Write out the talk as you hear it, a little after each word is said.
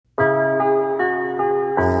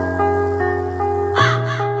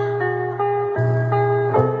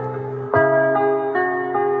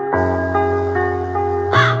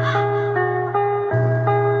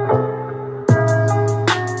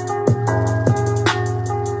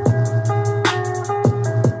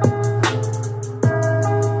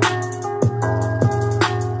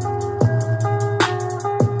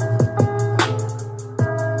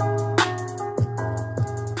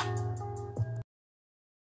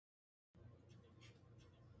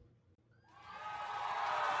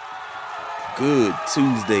Good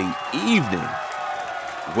Tuesday evening.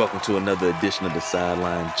 Welcome to another edition of the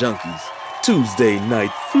Sideline Junkies Tuesday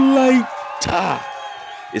Night Flight.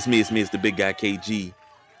 It's me, it's the big guy KG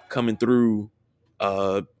coming through.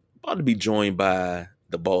 About to be joined by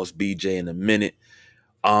the boss BJ in a minute.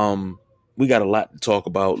 We got a lot to talk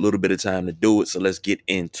about, a little bit of time to do it, so let's get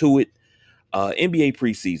into it. NBA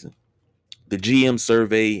preseason. The GM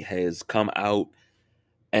survey has come out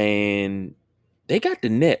and they got the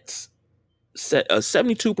Nets set a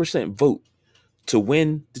 72% vote to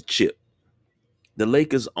win the chip. The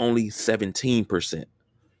Lakers only 17%.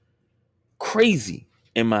 Crazy,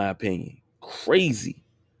 in my opinion. Crazy.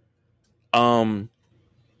 Um,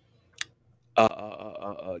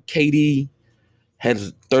 KD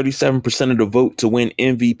has 37% of the vote to win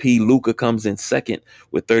MVP. Luka comes in second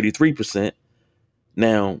with 33%.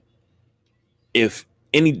 Now, if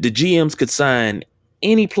the GMs could sign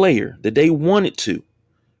any player that they wanted to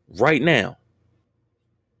right now,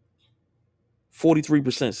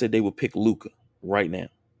 43% said they would pick Luka right now.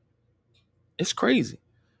 It's crazy.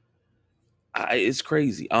 It's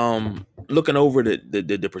crazy. Looking over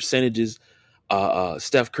the percentages,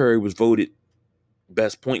 Steph Curry was voted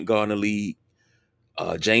best point guard in the league.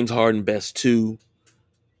 James Harden best 2.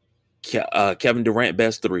 Kevin Durant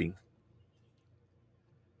best 3.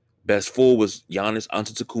 Best 4 was Giannis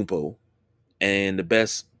Antetokounmpo, and the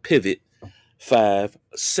best pivot 5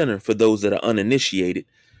 center for those that are uninitiated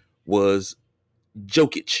was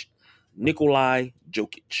Jokic, Nikolai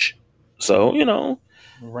Jokic. So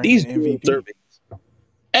these MVP. surveys.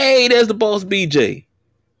 Hey, there's the boss BJ.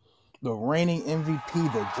 The reigning MVP,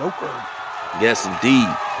 the Joker. Yes, indeed.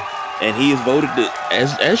 And he is voted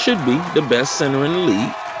as should be the best center in the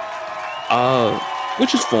league,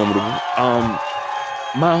 which is formidable.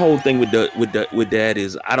 My whole thing with that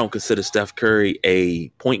is I don't consider Steph Curry a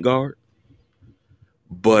point guard,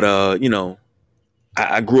 but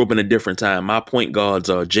I grew up in a different time. My point guards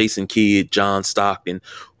are Jason Kidd, John Stockton,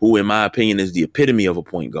 who in my opinion is the epitome of a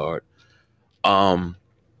point guard.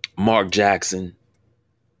 Mark Jackson,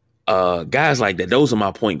 guys like that. Those are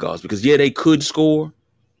my point guards because they could score,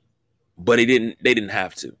 but they didn't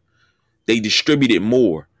have to. They distributed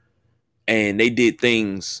more and they did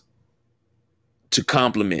things to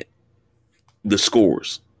complement the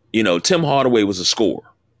scores. Tim Hardaway was a scorer,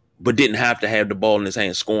 but didn't have to have the ball in his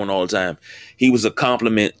hand scoring all the time. He was a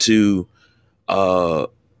complement to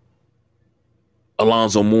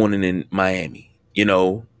Alonzo Mourning in Miami.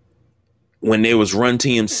 When there was Run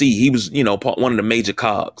TMC, he was, one of the major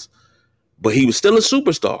cogs, but he was still a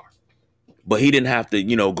superstar, but he didn't have to,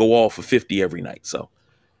 go off for 50 every night. So,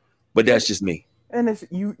 but that's just me. And it's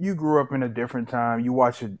you grew up in a different time. You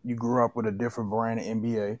grew up with a different brand of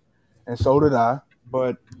NBA, and so did I.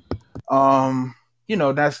 But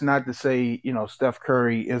that's not to say, Steph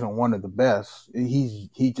Curry isn't one of the best.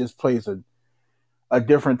 He just plays a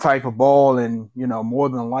different type of ball, and more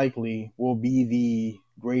than likely will be the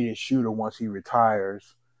greatest shooter once he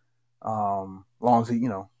retires. Long as he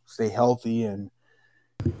stay healthy and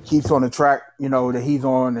keeps on the track that he's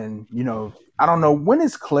on, and I don't know, when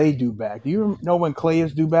is Clay due back? Do you know when Clay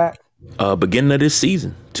is due back? Beginning of this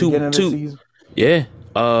season. Season? Yeah.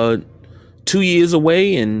 2 years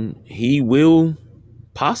away, and he will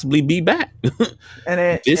possibly be back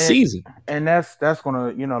this season. And that's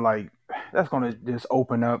gonna that's gonna just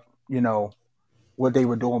open up what they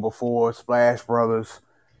were doing before. Splash Brothers,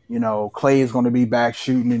 Clay is gonna be back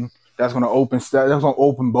shooting, and that's gonna open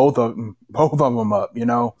both of them up.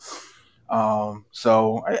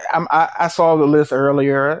 So I saw the list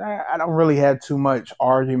earlier. I don't really have too much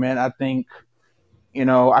argument. I think,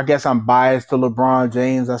 I guess I'm biased to LeBron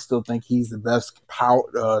James. I still think he's the best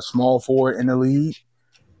small forward in the league.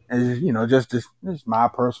 And, just my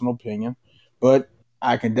personal opinion. But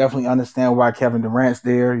I can definitely understand why Kevin Durant's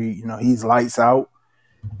there. He's lights out.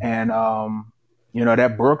 And,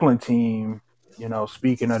 that Brooklyn team,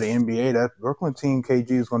 speaking of the NBA, that Brooklyn team,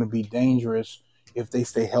 KG, is going to be dangerous if they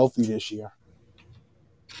stay healthy this year.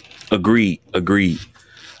 Agreed.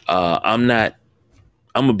 I'm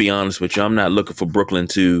gonna be honest with you. I'm not looking for Brooklyn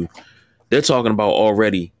they're talking about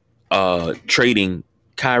already trading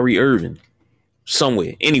Kyrie Irving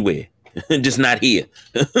somewhere, anywhere, just not here.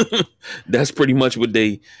 That's pretty much what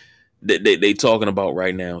they talking about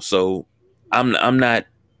right now. So I'm not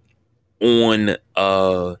on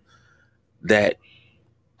that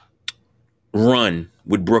run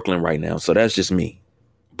with Brooklyn right now. So that's just me.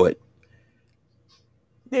 But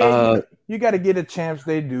you got to get a chance.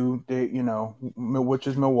 They do, which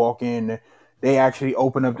is Milwaukee, and they actually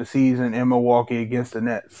open up the season in Milwaukee against the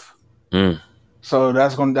Nets. So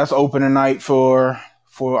that's opening night for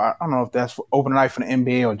for I don't know if that's for opening night for the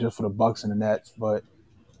NBA or just for the Bucks and the Nets, but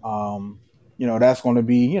that's going to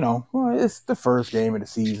be well, it's the first game of the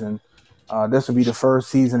season. This will be the first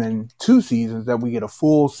season in 2 seasons that we get a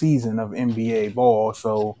full season of NBA ball.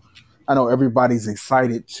 So I know everybody's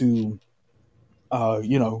excited to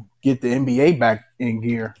get the NBA back in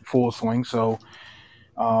gear, full swing. So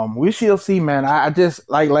we shall see, man. I just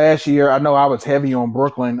like last year. I know I was heavy on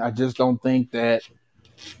Brooklyn. I just don't think that.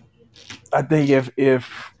 I think if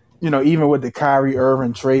even with the Kyrie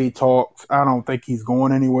Irving trade talks, I don't think he's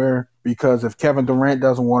going anywhere because if Kevin Durant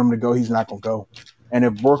doesn't want him to go, he's not going to go. And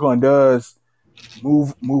if Brooklyn does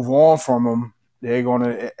move on from him,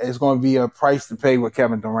 it's going to be a price to pay with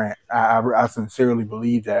Kevin Durant. I sincerely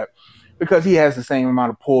believe that because he has the same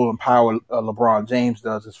amount of pull and power LeBron James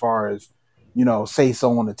does as far as say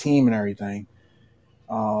so on the team and everything.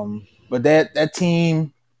 But that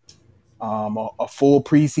team. A full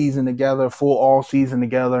preseason together, full all season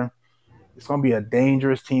together. It's going to be a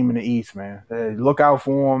dangerous team in the East, man. Look out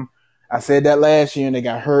for them. I said that last year, and they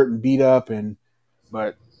got hurt and beat up,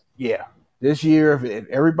 but yeah, this year if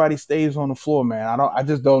everybody stays on the floor, man, I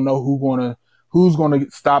just don't know who's gonna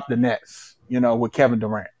stop the Nets, with Kevin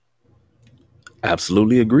Durant.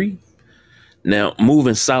 Absolutely agree. Now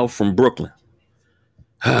moving south from Brooklyn,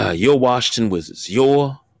 your Washington Wizards.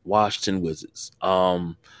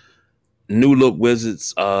 New look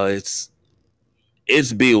Wizards.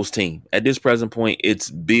 It's Bill's team. At this present point, it's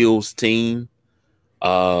Bill's team.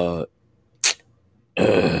 I'm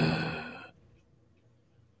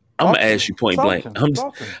gonna ask you point blank. I'm just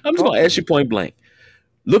gonna ask you point blank.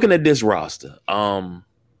 Looking at this roster,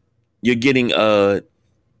 you're getting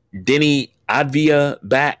Denny Advia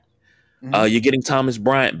back. Mm-hmm. You're getting Thomas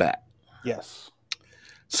Bryant back. Yes.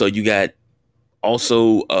 So you got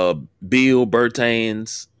also Bill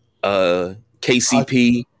Bertans,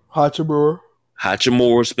 KCP,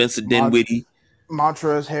 Hachimura, Spencer Dinwiddie,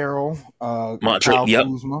 Montrezl Harrell, Kyle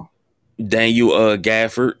Kuzma, Daniel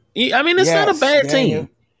Gafford. I mean, it's not a bad team.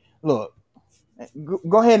 Look,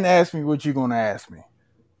 go ahead and ask me what you're going to ask me.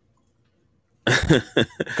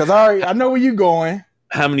 Because I know where you're going.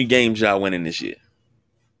 How many games y'all winning this year?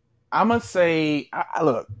 I'm going to say,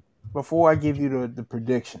 look, before I give you the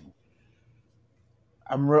prediction,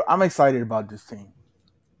 I'm excited about this team.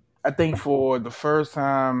 I think for the first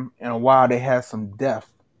time in a while, they had some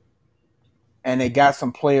depth. And they got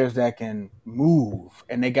some players that can move.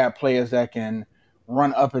 And they got players that can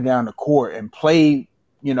run up and down the court and play,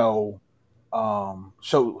 show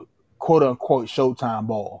quote-unquote Showtime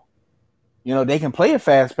ball. They can play a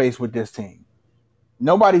fast pace with this team.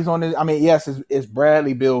 Nobody's on this. I mean, yes, it's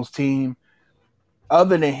Bradley Bill's team.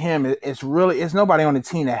 Other than him, it's nobody on the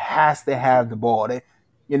team that has to have the ball.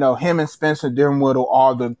 Him and Spencer Dinwiddie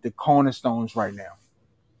are the cornerstones right now.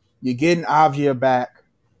 You're getting Avdia back.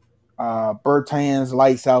 Bertans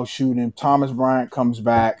lights out shooting. Thomas Bryant comes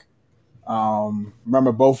back.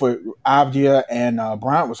 Remember, both Avdia and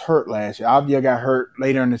Bryant was hurt last year. Avdia got hurt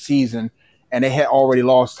later in the season, and they had already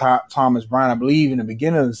lost Thomas Bryant, I believe, in the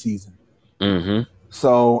beginning of the season. Mm-hmm.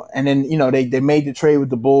 So, and then, they made the trade with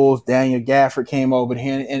the Bulls. Daniel Gafford came over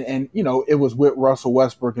here, and it was with Russell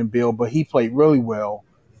Westbrook and Bill, but he played really well.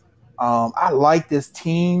 I like this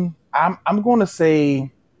team. I'm going to say,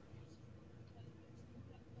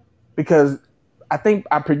 because I think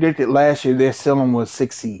I predicted last year their ceiling was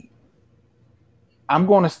 6 seed. I'm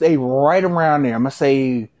going to stay right around there. I'm going to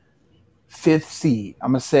say 5th seed.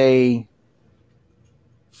 I'm going to say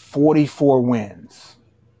 44 wins.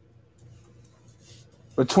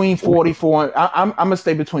 Between 44, I'm going to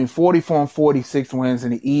stay between 44 and 46 wins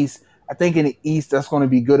in the East. I think in the East that's going to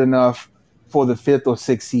be good enough for the 5th or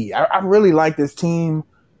 6th seed. I really like this team.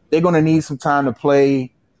 They're going to need some time to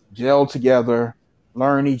play, gel together,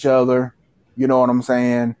 learn each other. You know what I'm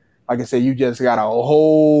saying? Like I said, you just got a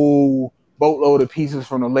whole boatload of pieces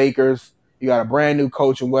from the Lakers. You got a brand new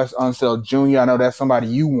coach in Wes Unseld Jr. I know that's somebody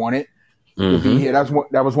you wanted to be here.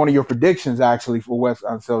 That was one of your predictions actually for Wes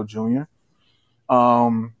Unseld Jr.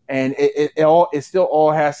 And it still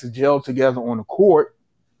all has to gel together on the court,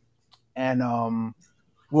 and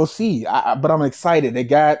we'll see. But I'm excited. They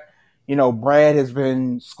got, Brad has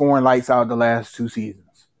been scoring lights out the last 2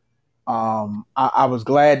 seasons. I was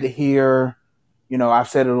glad to hear, I've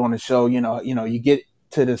said it on the show, you get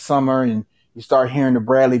to the summer and you start hearing the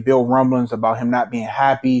Bradley Beal rumblings about him not being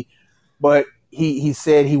happy, but he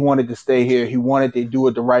said he wanted to stay here. He wanted to do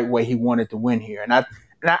it the right way. He wanted to win here. And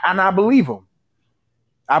I believe him.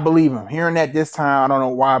 I believe him. Hearing that this time, I don't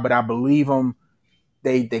know why, but I believe him.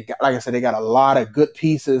 They got, like I said, they got a lot of good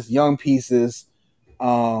pieces, young pieces.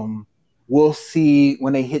 We'll see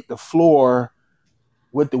when they hit the floor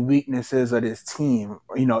what the weaknesses of this team.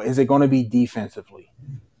 You know, is it going to be defensively?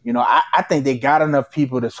 You know, I think they got enough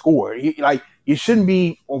people to score. You shouldn't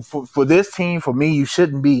be for this team. For me, you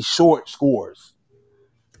shouldn't be short scores.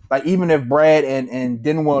 Like even if Brad and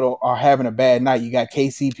Dinwiddie are having a bad night, you got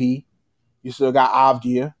KCP, you still got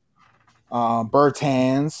Avdia,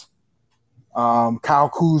 Bertans, Kyle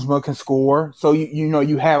Kuzma can score. So you know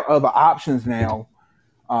you have other options now.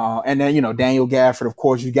 And then, you know, Daniel Gafford, of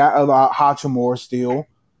course, you got other Hachimura still.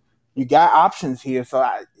 You got options here. So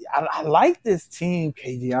I like this team,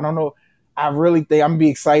 KG. I don't know. I really think I'm going to be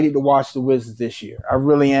excited to watch the Wizards this year. I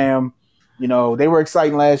really am. You know, they were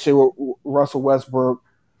exciting last year with Russell Westbrook.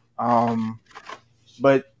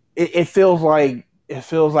 But it feels like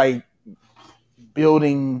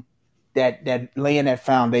building that laying that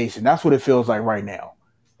foundation. That's what it feels like right now.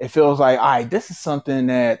 It feels like, all right, this is something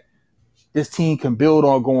that this team can build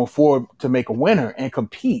on going forward to make a winner and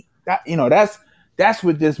compete. That, you know, that's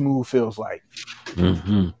what this move feels like.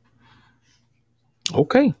 Mm-hmm.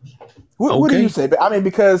 Okay. What do you say? I mean,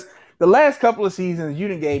 because the last couple of seasons, you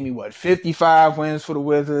done gave me 55 wins for the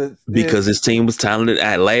Wizards. Because this team was talented.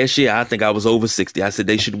 Last year, I think I was over 60. I said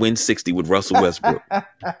they should win 60 with Russell Westbrook.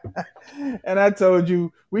 And I told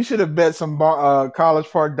you we should have bet some College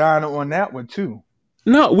Park Diner on that one too.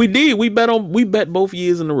 No, we did. We bet both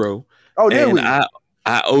years in a row. Oh, did we?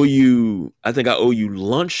 I owe you. I think I owe you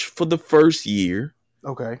lunch for the first year.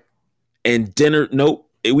 Okay. And dinner. Nope.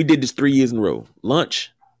 We did this 3 years in a row.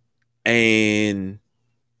 Lunch and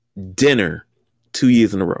dinner 2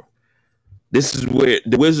 years in a row. This is where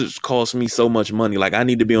the Wizards cost me so much money. Like I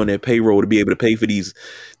need to be on their payroll to be able to pay for these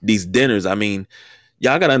dinners. I mean,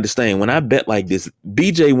 y'all gotta understand when I bet like this,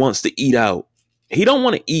 BJ wants to eat out. He don't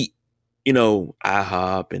want to eat, you know,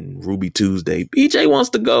 IHOP and Ruby Tuesday. BJ wants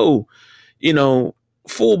to go, you know,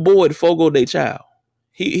 full board Fogo de Chao.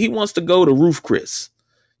 He wants to go to Roof Chris.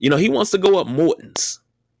 You know, he wants to go up Morton's,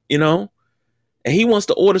 you know, and he wants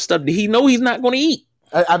to order stuff that he know he's not going to eat.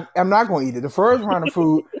 I'm not going to eat it. The first round of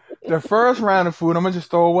food, I'm going to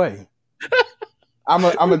just throw away. I'm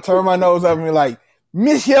going to turn my nose up and be like,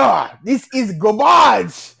 Monsieur, this is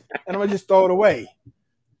garbage. And I'm going to just throw it away.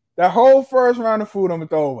 The whole first round of food, I'm going to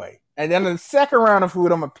throw away. And then the second round of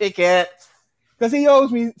food, I'm going to pick at, because he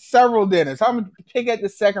owes me several dinners. So I'm going to pick at the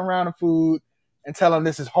second round of food and tell him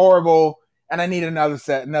this is horrible. And I need another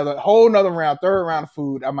round, third round of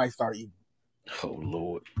food. I might start eating. Oh,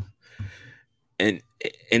 Lord. And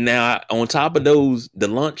now on top of those, the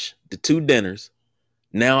lunch, the 2 dinners,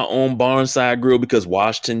 now I own Barnside Grill because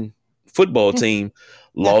Washington football team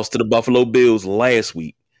lost to the Buffalo Bills last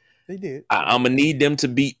week. They did. I'm going to need them to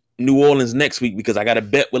beat New Orleans next week because I got to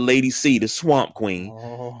bet with Lady C, the Swamp Queen.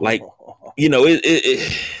 Oh. Like, you know,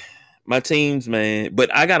 my teams, man.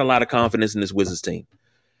 But I got a lot of confidence in this Wizards team.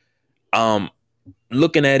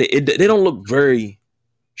 Looking at it, they don't look very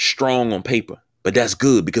strong on paper. But that's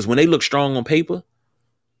good because when they look strong on paper,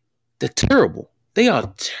 they're terrible. They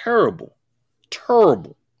are terrible.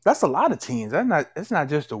 Terrible. That's a lot of teams. It's not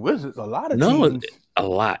just the Wizards. A lot of teams. A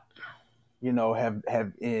lot. You know, have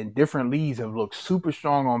in different leagues have looked super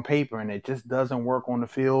strong on paper, and it just doesn't work on the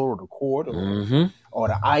field or the court or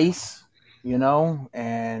the ice. You know,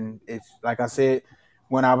 and it's like I said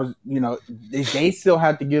when I was, you know, they still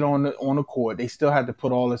have to get on the court. They still have to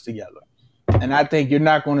put all this together, and I think you're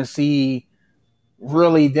not going to see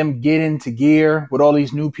really them get into gear with all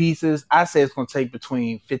these new pieces. I say it's going to take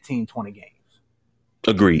between 15, 20 games.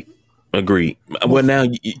 Agreed. Well, now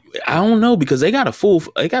I don't know because they got a full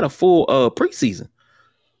preseason.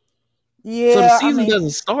 Yeah. So the season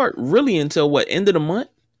doesn't start really until end of the month?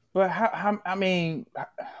 But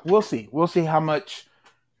we'll see. We'll see how much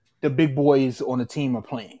the big boys on the team are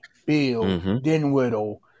playing. Bill, Dinwiddie,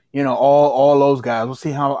 you know, all those guys. We'll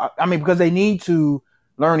see how. I mean, because they need to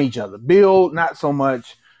learn each other. Bill, not so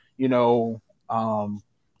much. You know,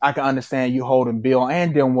 I can understand you holding Bill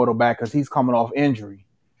and Dinwiddie back because he's coming off injury.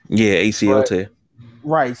 Yeah, ACL tear.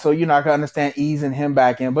 Right. So, you know, I can understand easing him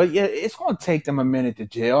back in. But, yeah, it's going to take them a minute to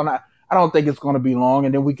gel. And I don't think it's going to be long.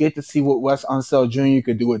 And then we get to see what Wes Unseld Jr.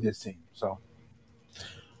 could do with this team. So,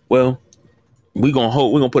 well, we're going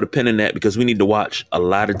to put a pin in that because we need to watch a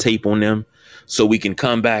lot of tape on them so we can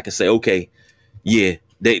come back and say, okay, yeah,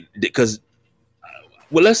 because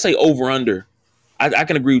let's say over under. I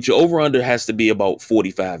can agree with you. Over under has to be about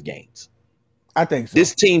 45 games. I think so.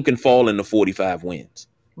 This team can fall into 45 wins.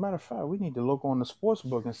 Matter of fact, we need to look on the sports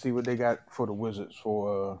book and see what they got for the Wizards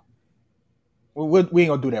for. We ain't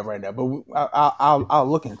gonna do that right now, but I'll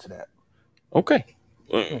look into that. Okay.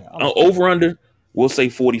 Yeah, over under, we'll say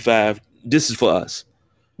 45. This is for us.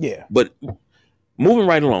 Yeah. But moving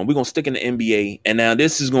right along, we're gonna stick in the NBA, and now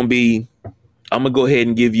this is gonna be I'm gonna go ahead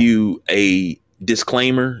and give you a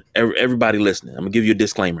disclaimer. Everybody listening, I'm gonna give you a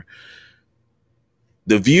disclaimer.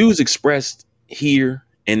 The views expressed here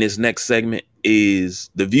in this next segment is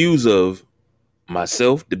the views of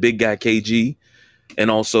myself, the big guy KG, and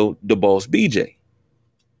also the boss BJ.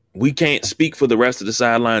 We can't speak for the rest of the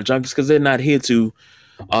sideline junkies because they're not here to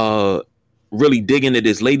really dig into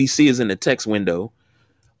this. Lady C is in the text window.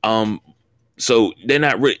 So they're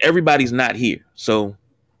not everybody's not here. So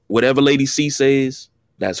whatever Lady C says,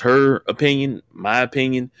 that's her opinion, my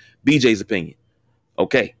opinion, BJ's opinion.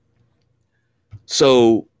 Okay.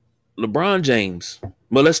 So LeBron James,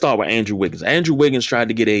 well, let's start with Andrew Wiggins. Andrew Wiggins tried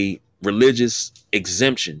to get a religious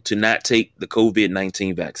exemption to not take the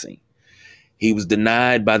COVID-19 vaccine. He was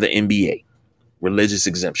denied by the NBA, religious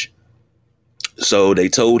exemption. So they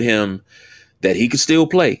told him that he could still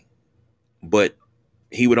play, but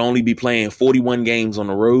he would only be playing 41 games on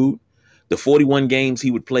the road. The 41 games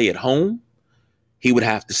he would play at home, he would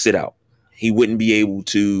have to sit out. He wouldn't be able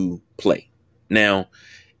to play. Now,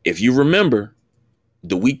 if you remember,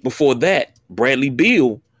 the week before that, Bradley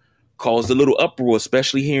Beal caused a little uproar,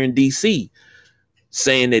 especially here in DC,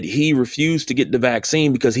 saying that he refused to get the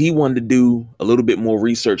vaccine because he wanted to do a little bit more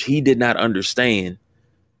research. He did not understand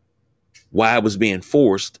why it was being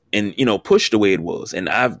forced and, pushed the way it was. And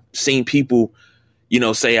I've seen people,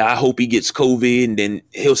 say, I hope he gets COVID and then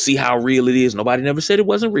he'll see how real it is. Nobody never said it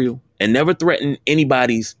wasn't real and never threatened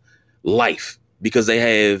anybody's life because they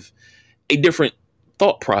have a different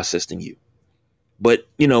thought process than you. But,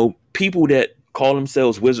 people that call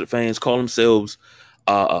themselves Wizard fans, call themselves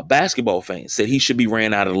basketball fans, said he should be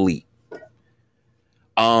ran out of the league.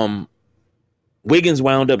 Wiggins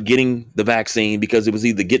wound up getting the vaccine because it was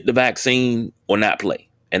either get the vaccine or not play.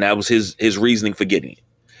 And that was his reasoning for getting it.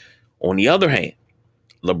 On the other hand,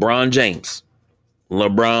 LeBron James,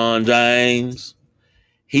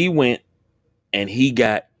 he went and he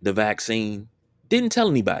got the vaccine, didn't tell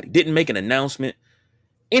anybody, didn't make an announcement,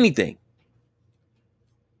 anything.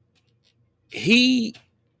 He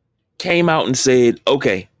came out and said,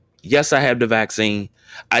 okay, yes, I have the vaccine.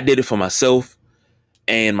 I did it for myself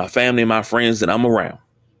and my family and my friends that I'm around.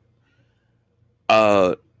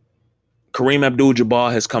 Kareem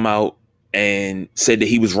Abdul-Jabbar has come out and said that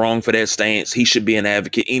he was wrong for that stance. He should be an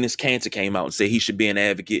advocate. Enes Kanter came out and said he should be an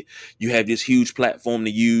advocate. You have this huge platform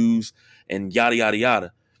to use and yada, yada,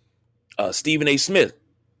 yada. Stephen A. Smith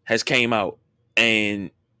has came out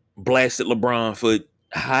and blasted LeBron for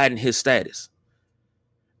hiding his status.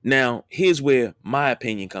 Now, here's where my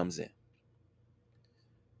opinion comes in.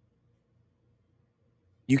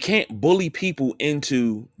 You can't bully people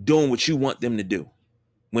into doing what you want them to do.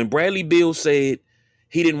 When Bradley Beal said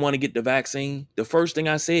he didn't want to get the vaccine, the first thing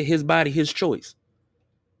I said, his body, his choice.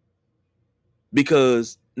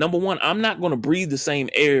 Because number one, I'm not going to breathe the same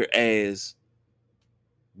air as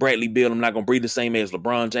Bradley Beal. I'm not going to breathe the same air as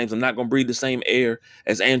LeBron James. I'm not going to breathe the same air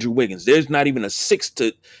as Andrew Wiggins. There's not even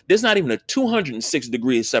a 206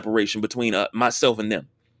 degree separation between myself and them.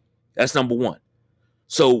 That's number one.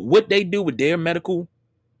 So what they do with their medical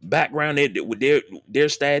background, with their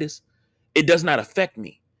status, it does not affect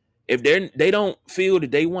me. If they don't feel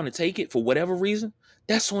that they want to take it for whatever reason,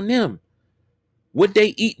 that's on them. What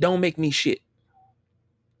they eat don't make me shit.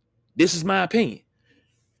 This is my opinion.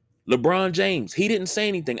 LeBron James, he didn't say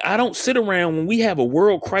anything. I don't sit around when we have a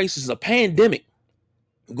world crisis, a pandemic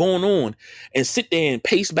going on, and sit there and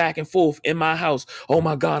pace back and forth in my house. Oh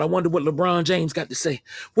my God, I wonder what LeBron James got to say.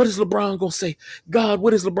 What is LeBron going to say? God,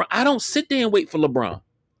 what is LeBron? I don't sit there and wait for LeBron.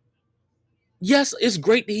 Yes, it's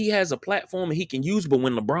great that he has a platform and he can use, but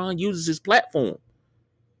when LeBron uses his platform,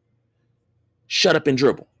 shut up and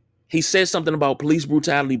dribble. He says something about police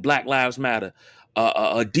brutality, Black Lives Matter,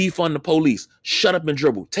 defund the police, shut up and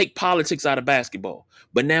dribble, take politics out of basketball.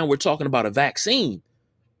 But now we're talking about a vaccine.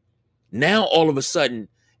 Now all of a sudden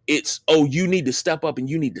it's, oh, you need to step up and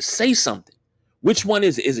you need to say something. Which one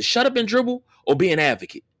is it? Is it shut up and dribble or be an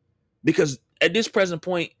advocate? Because at this present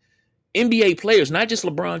point, NBA players, not just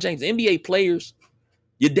LeBron James, NBA players,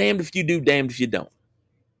 you're damned if you do, damned if you don't.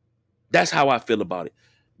 That's how I feel about it.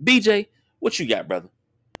 BJ, what you got, brother?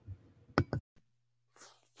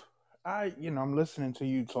 I'm listening to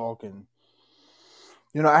you talking.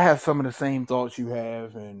 I have some of the same thoughts you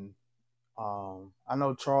have, and I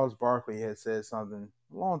know Charles Barkley had said something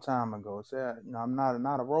a long time ago. Said, I'm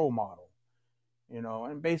not a role model,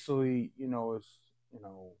 and basically, it's,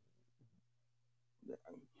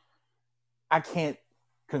 I can't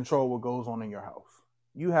control what goes on in your house.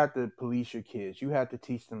 You have to police your kids. You have to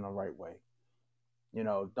teach them the right way.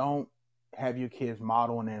 Don't have your kids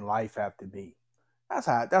modeling in life have to be. That's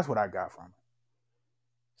what I got from it.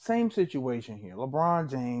 Same situation here. LeBron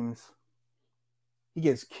James, he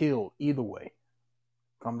gets killed either way.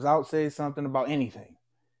 Comes out, says something about anything.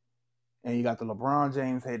 And you got the LeBron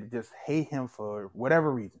James head to just hate him for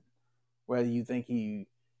whatever reason. Whether you think he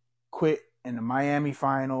quit in the Miami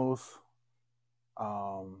finals,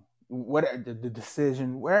 what the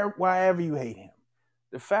decision, wherever you hate him.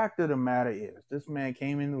 The fact of the matter is, this man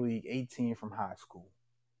came in the league 18 from high school.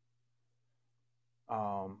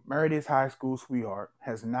 Married his high school sweetheart,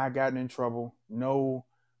 has not gotten in trouble, no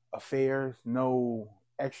affairs, no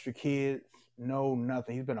extra kids, no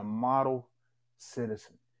nothing. He's been a model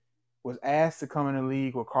citizen. Was asked to come in the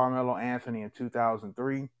league with Carmelo Anthony in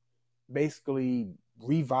 2003, basically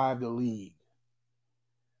revived the league.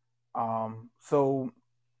 So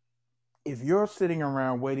if you're sitting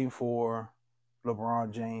around waiting for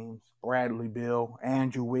LeBron James, Bradley Beal,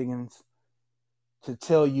 Andrew Wiggins to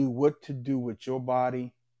tell you what to do with your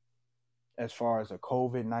body as far as a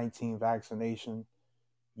COVID-19 vaccination,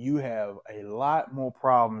 you have a lot more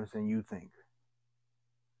problems than you think.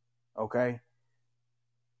 Okay?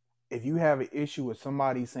 If you have an issue with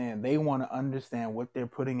somebody saying they want to understand what they're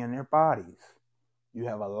putting in their bodies, you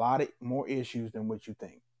have a lot more issues than what you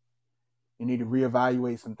think. You need to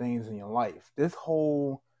reevaluate some things in your life. This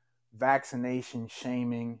whole vaccination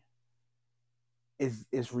shaming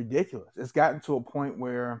is ridiculous. It's gotten to a point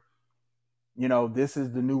where, this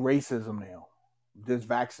is the new racism now, this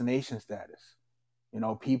vaccination status.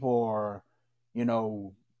 People are,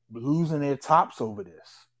 losing their tops over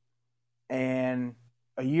this. And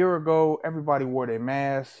a year ago, everybody wore their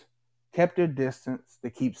masks, kept their distance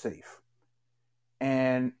to keep safe.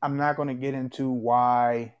 And I'm not going to get into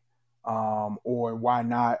why or why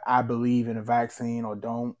not I believe in a vaccine or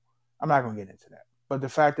don't. I'm not going to get into that. But the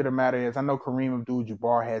fact of the matter is, I know Kareem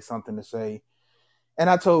Abdul-Jabbar had something to say. And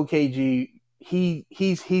I told KG,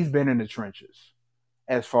 he's been in the trenches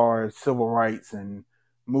as far as civil rights and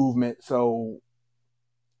movement. So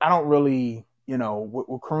I don't really,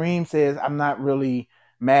 what Kareem says, I'm not really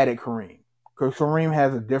mad at Kareem. Because Kareem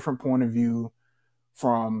has a different point of view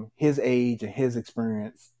from his age and his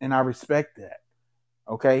experience. And I respect that.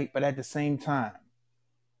 Okay? But at the same time,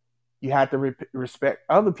 you have to respect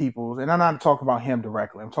other people's, and I'm not talking about him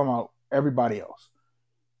directly. I'm talking about everybody else.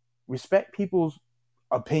 Respect people's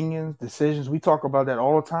opinions, decisions. We talk about that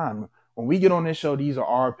all the time. When we get on this show, these are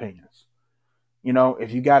our opinions.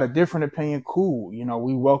 If you got a different opinion, cool.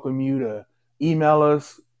 We welcome you to email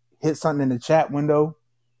us, hit something in the chat window,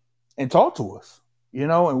 and talk to us.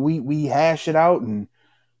 And we hash it out, and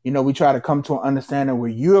we try to come to an understanding where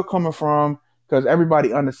you're coming from, because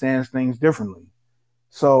everybody understands things differently.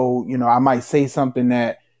 So, I might say something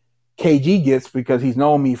that KG gets because he's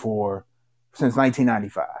known me since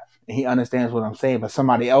 1995. And he understands what I'm saying, but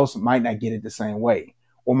somebody else might not get it the same way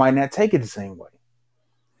or might not take it the same way.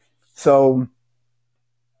 So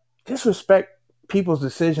just respect people's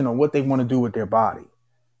decision on what they want to do with their body.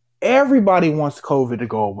 Everybody wants COVID to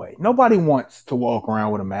go away. Nobody wants to walk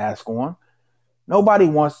around with a mask on. Nobody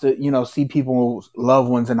wants to, see people's loved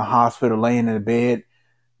ones in the hospital laying in the bed,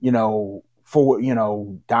 for,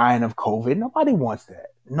 dying of COVID. Nobody wants that.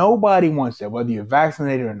 Nobody wants that, whether you're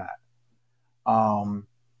vaccinated or not.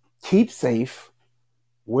 Keep safe.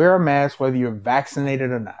 Wear a mask, whether you're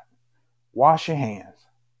vaccinated or not. Wash your hands.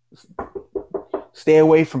 Stay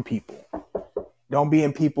away from people. Don't be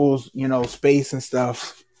in people's, space and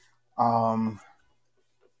stuff. But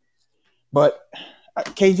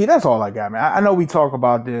KG, that's all I got, man. I know we talk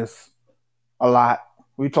about this a lot.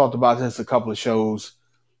 We talked about this a couple of shows.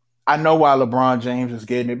 I know why LeBron James is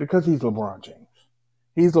getting it, because he's LeBron James.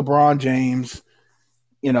 He's LeBron James.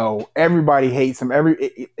 Everybody hates him.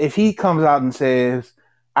 If he comes out and says,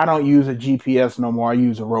 I don't use a GPS no more, I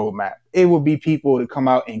use a roadmap, it will be people to come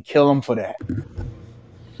out and kill him for that.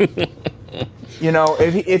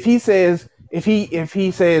 If he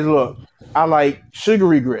says, look, I like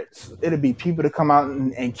sugary grits, it'll be people to come out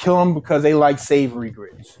and kill him because they like savory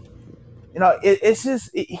grits. It's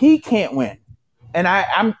just, he can't win. And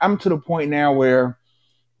I'm to the point now where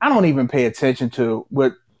I don't even pay attention to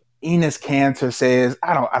what Enes Kanter says.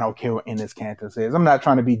 I don't care what Enes Kanter says. I'm not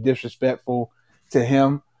trying to be disrespectful to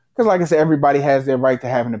him, because, like I said, everybody has their right to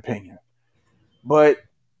have an opinion. But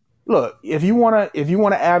look, if you wanna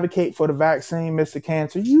advocate for the vaccine, Mr.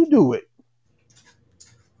 Kanter, you do it.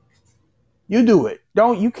 You do it.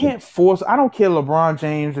 You can't force. I don't care. LeBron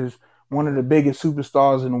James is one of the biggest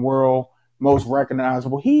superstars in the world, most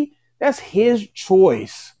recognizable. That's his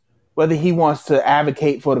choice whether he wants to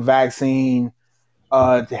advocate for the vaccine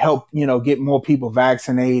to help, get more people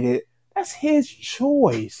vaccinated. That's his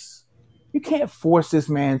choice. You can't force this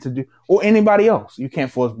man to do, or anybody else. You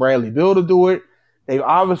can't force Bradley Beal to do it. They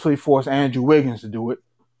obviously forced Andrew Wiggins to do it.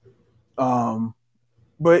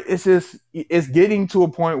 but it's getting to a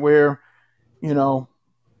point where, you know,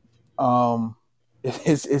 um,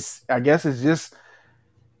 it's I guess it's just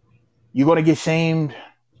you're gonna get shamed,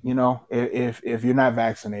 if you're not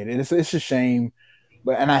vaccinated. It's a shame,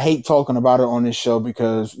 but and I hate talking about it on this show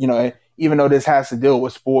because even though this has to deal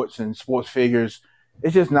with sports and sports figures,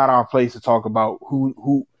 it's just not our place to talk about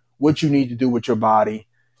who what you need to do with your body,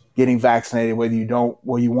 getting vaccinated, whether you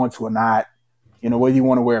want to or not, whether you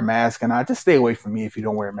want to wear a mask or not. Just stay away from me if you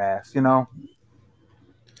don't wear a mask.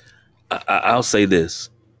 I'll say this,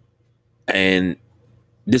 and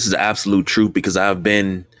this is absolute truth because I've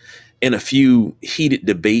been in a few heated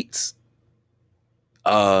debates.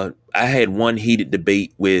 I had one heated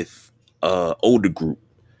debate with older group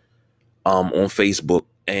on Facebook,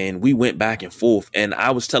 and we went back and forth, and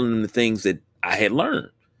I was telling them the things that I had learned.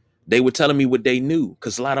 They were telling me what they knew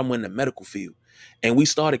because a lot of them were in the medical field, and we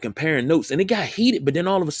started comparing notes, and it got heated. But then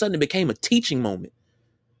all of a sudden, it became a teaching moment,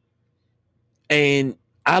 and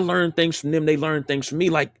I learned things from them. They learned things from me.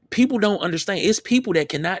 Like, people don't understand. It's people that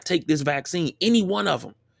cannot take this vaccine, any one of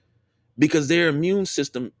them, because their immune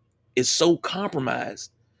system is so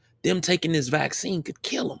compromised. Them taking this vaccine could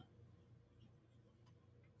kill them.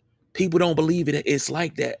 People don't believe it. It's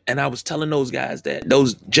like that. And I was telling those guys that,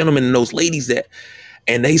 those gentlemen and those ladies that,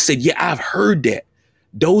 and they said, yeah, I've heard that.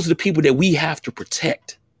 Those are the people that we have to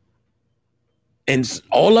protect. And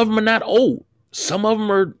all of them are not old. Some of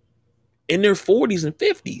them are in their 40s and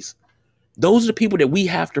 50s. Those are the people that we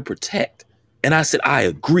have to protect. And I said, I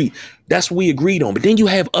agree. That's what we agreed on. But then you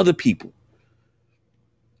have other people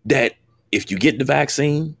that if you get the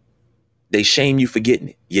vaccine, they shame you for getting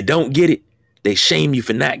it. You don't get it, they shame you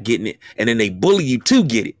for not getting it. And then they bully you to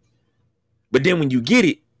get it. But then when you get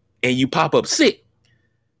it and you pop up sick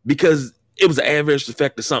because it was an adverse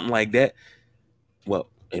effect or something like that, well,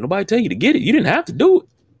 ain't nobody tell you to get it. You didn't have to do it.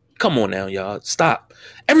 Come on now, y'all. Stop.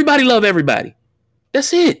 Everybody love everybody.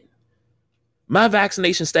 That's it. My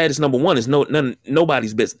vaccination status, number one, is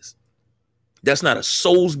nobody's business. That's not a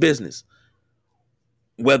soul's business.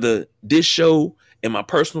 Whether this show, in my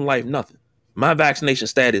personal life, nothing. My vaccination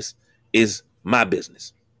status is my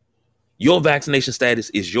business. Your vaccination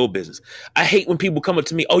status is your business. I hate when people come up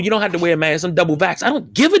to me, oh, you don't have to wear a mask, I'm double vaxxed. I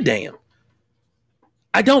don't give a damn.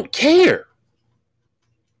 I don't care.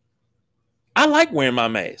 I like wearing my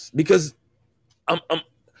mask because I'm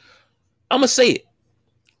gonna say it.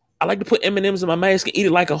 I like to put M&Ms in my mask and eat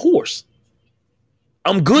it like a horse.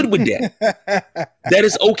 I'm good with that. That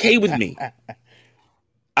is okay with me.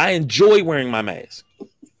 I enjoy wearing my mask.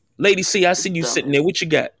 Lady C, I see you sitting there. What you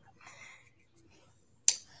got?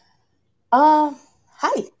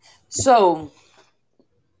 Hi. So,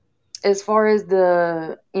 as far as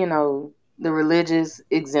the religious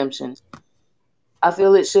exemptions, I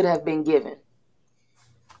feel it should have been given.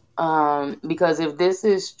 Because if this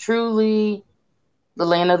is truly the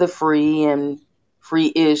land of the free and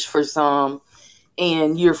free-ish for some,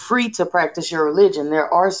 and you're free to practice your religion, there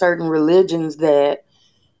are certain religions that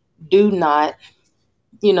do not,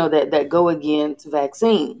 that go against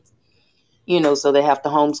vaccines. So they have to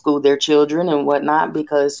homeschool their children and whatnot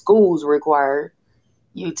because schools require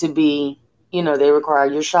you to be, they require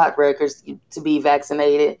your shot records to be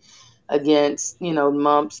vaccinated against,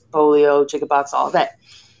 mumps, polio, chickenpox, all that.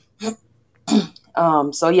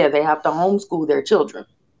 So yeah, they have to homeschool their children.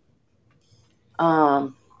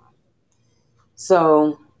 Um,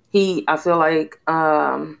 so I feel like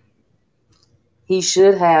he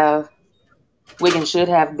should have, Wiggins should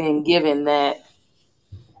have been given that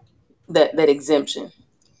exemption.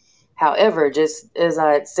 However, just as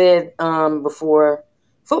I had said before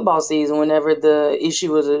football season, whenever the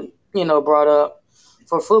issue was brought up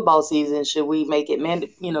for football season, should we make it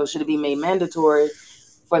should it be made mandatory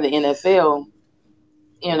for the NFL?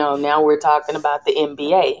 Now we're talking about the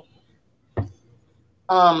NBA.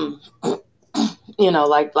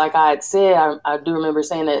 Like I had said, I do remember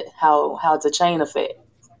saying that how it's a chain effect.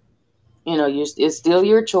 It's still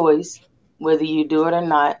your choice whether you do it or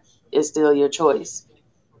not. It's still your choice.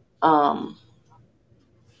 Um,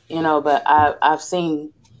 but I've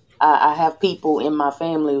seen, I have people in my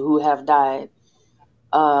family who have died.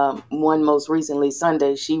 One most recently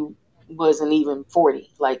Sunday, she wasn't even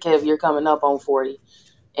 40. Like, Kev, you're coming up on 40,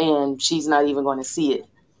 and she's not even going to see it.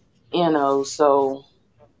 So,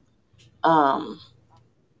 um,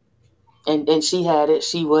 and she had it.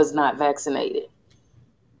 She was not vaccinated.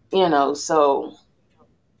 So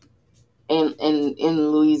in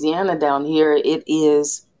Louisiana down here, it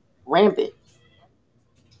is rampant.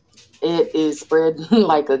 It is spread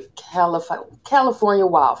like a California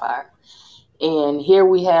wildfire. And here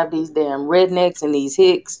we have these damn rednecks and these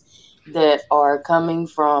hicks that are coming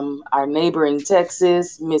from our neighboring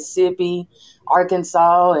Texas, Mississippi,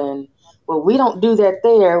 Arkansas, and well, we don't do that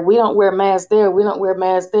there. We don't wear masks there. We don't wear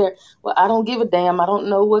masks there. Well, I don't give a damn. I don't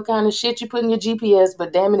know what kind of shit you put in your GPS,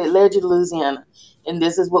 but damn it led you to Louisiana. And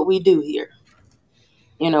this is what we do here.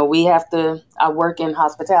 I work in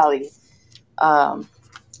hospitality.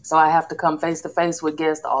 So I have to come face to face with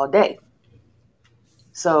guests all day.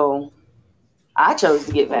 So I chose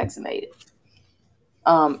to get vaccinated.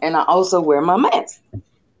 And I also wear my mask.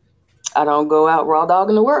 I don't go out raw dog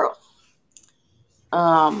in the world.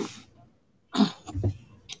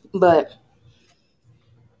 But,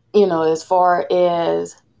 as far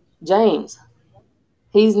as James,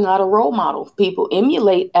 he's not a role model. People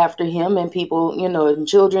emulate after him, and people, and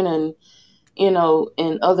children and,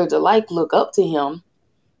 and others alike look up to him.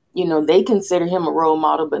 They consider him a role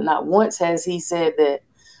model, but not once has he said that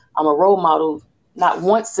I'm a role model. Not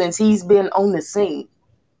once since he's been on the scene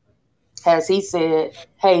has he said,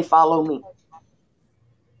 hey, follow me.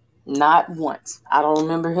 Not once. I don't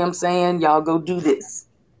remember him saying, y'all go do this.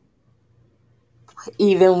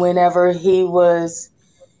 Even whenever he was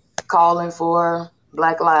calling for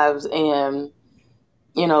Black lives and,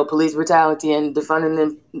 police brutality and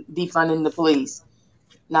defunding the police,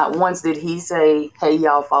 not once did he say, hey,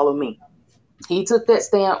 y'all follow me. He took that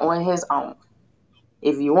stand on his own.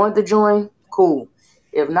 If you want to join, cool.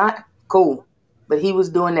 If not, cool. But he was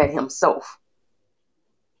doing that himself.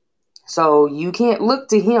 So you can't look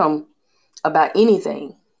to him about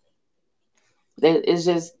anything. It's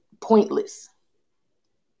just pointless.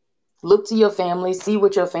 Look to your family, see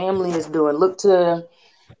what your family is doing. Look to,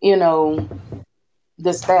 the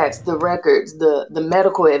stats, the records, the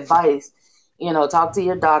medical advice. Talk to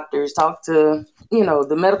your doctors, talk to,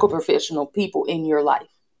 the medical professional people in your life,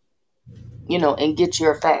 and get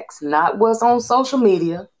your facts. Not what's on social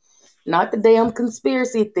media, not the damn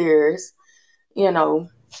conspiracy theorists,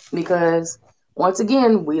 because once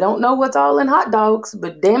again, we don't know what's all in hot dogs,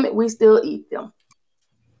 but damn it, we still eat them.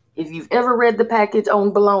 If you've ever read the package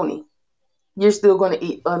on bologna, you're still going to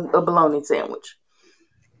eat a bologna sandwich.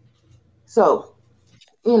 So,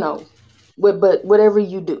 but whatever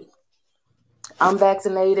you do, I'm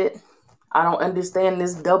vaccinated. I don't understand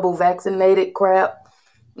this double vaccinated crap.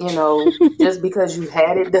 Just because you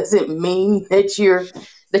had it doesn't mean that you're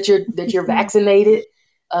vaccinated.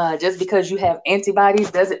 Just because you have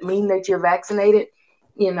antibodies doesn't mean that you're vaccinated.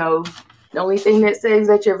 The only thing that says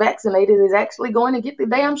that you're vaccinated is actually going to get the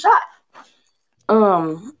damn shot.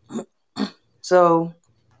 So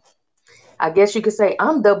I guess you could say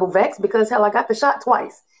I'm double vaxxed because hell, I got the shot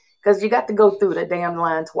twice. Because you got to go through the damn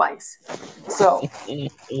line twice. So,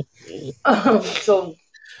 so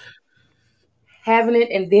having it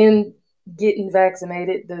and then getting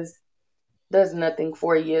vaccinated does nothing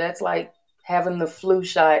for you. That's like having the flu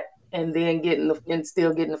shot and then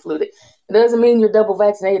still getting the flu. It doesn't mean you're double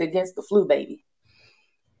vaccinated against the flu, baby.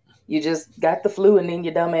 You just got the flu and then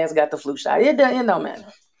your dumbass got the flu shot. It don't matter.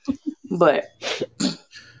 But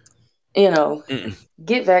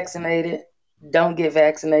get vaccinated. Don't get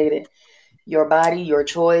vaccinated. Your body, your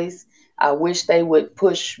choice. I wish they would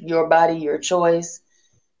push your body, your choice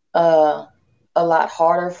a lot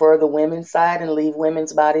harder for the women's side and leave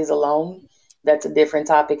women's bodies alone. That's a different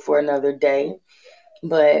topic for another day.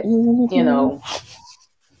 But,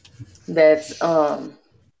 that's, I'm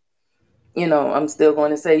still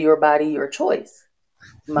going to say your body, your choice.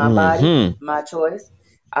 My body, my choice.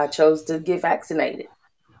 I chose to get vaccinated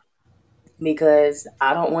because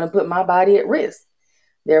I don't want to put my body at risk.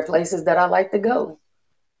 There are places that I like to go.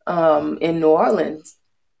 In New Orleans,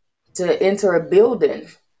 to enter a building,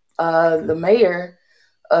 the mayor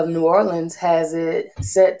of New Orleans has it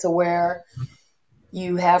set to where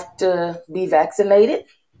you have to be vaccinated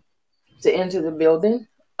to enter the building,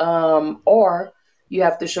 or you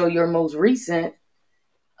have to show your most recent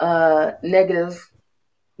negative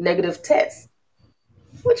test,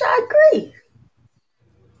 which I agree.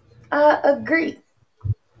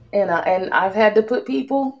 And I've had to put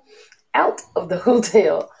people out of the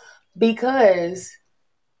hotel because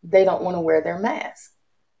they don't want to wear their mask.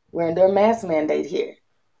 Wearing their mask mandate here,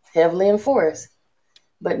 heavily enforced.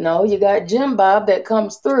 But no, you got Jim Bob that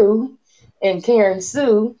comes through and Karen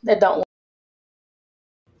Sue that don't.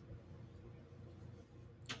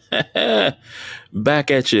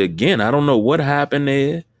 Back at you again. I don't know what happened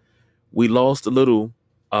there. We lost a little.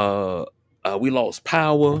 We lost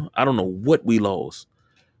power. I don't know what we lost,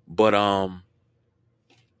 but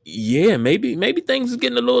yeah, maybe things is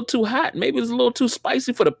getting a little too hot. Maybe it's a little too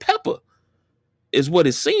spicy for the pepper. Is what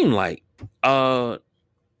it seemed like. Not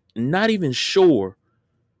even sure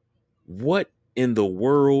what in the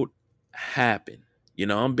world happened.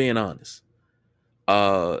 I'm being honest.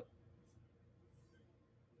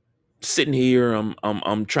 Sitting here,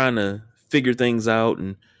 I'm trying to figure things out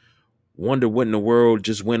and wonder what in the world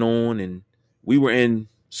just went on, and we were in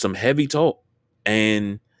some heavy talk,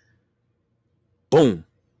 and boom,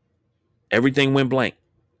 everything went blank.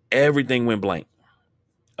 Everything went blank.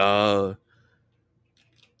 Don't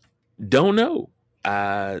know.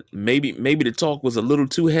 Maybe the talk was a little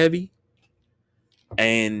too heavy,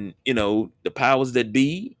 and the powers that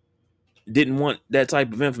be didn't want that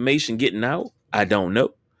type of information getting out. I don't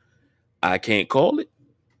know. I can't call it.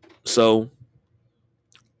 So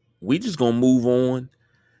we just gonna move on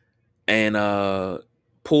and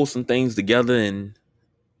pull some things together and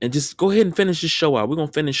just go ahead and finish this show out. We're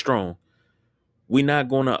gonna finish strong. We're not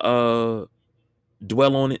gonna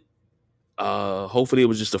dwell on it. Hopefully it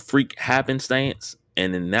was just a freak happenstance,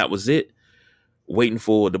 and then that was it. Waiting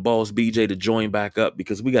for the boss BJ to join back up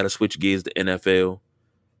because we got to switch gears to NFL.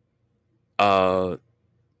 Wow.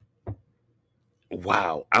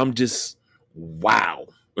 Wow.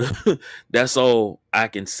 That's all I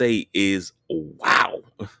can say is wow.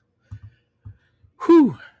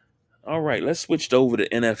 Whew. All right, let's switch over to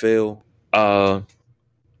NFL.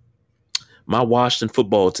 My Washington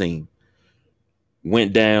football team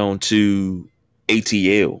went down to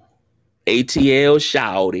ATL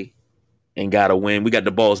Shouty and got a win. We got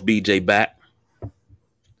the boss BJ back.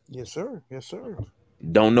 Yes, sir. Yes, sir.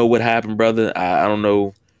 Don't know what happened, brother. I don't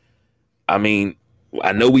know. I mean,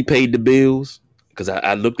 I know we paid the bills because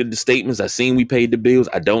I looked at the statements. I seen we paid the bills.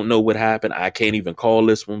 I don't know what happened. I can't even call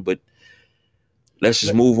this one, but let's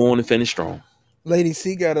just move on and finish strong. Lady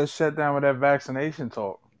C got us shut down with that vaccination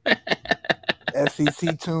talk.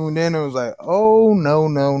 FCC tuned in and was like, oh, no.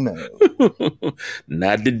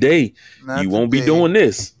 Not today. You won't be doing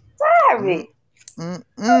this. Sorry.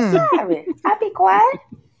 Sorry. I be quiet.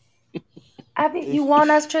 You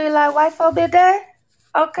want us to treat like white folk did that?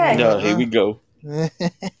 Okay. No, here we go. Okay,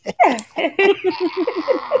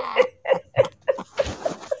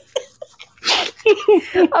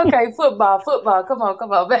 football. Come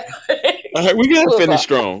on, back. All right, we gotta finish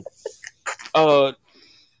strong.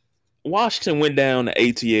 Washington went down to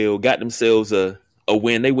ATL, got themselves a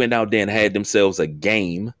win. They went out there and had themselves a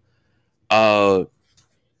game. Taylor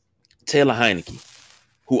Heineke,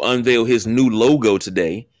 who unveiled his new logo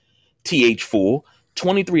today, TH4,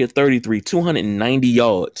 23 of 33, 290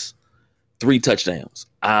 yards, 3 touchdowns.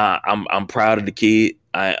 I'm proud of the kid.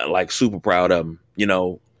 I super proud of him.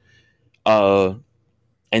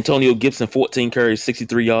 Antonio Gibson, 14 carries,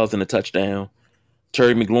 63 yards and a touchdown.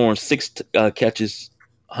 Terry McLaurin, 6 catches,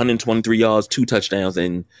 123 yards, 2 touchdowns,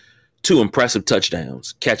 and 2 impressive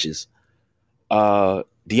catches.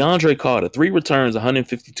 DeAndre Carter, 3 returns,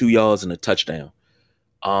 152 yards and a touchdown.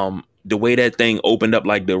 The way that thing opened up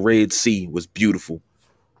like the Red Sea was beautiful.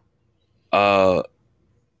 But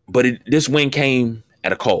this win came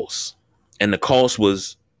at a cost. And the cost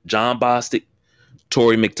was John Bostic,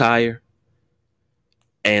 Torrey McTyer,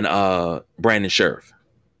 and Brandon Sheriff.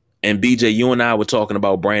 And BJ, you and I were talking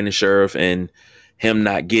about Brandon Sheriff and him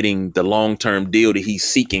not getting the long-term deal that he's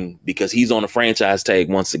seeking because he's on a franchise tag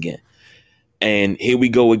once again. And here we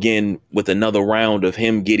go again with another round of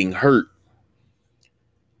him getting hurt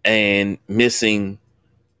and missing,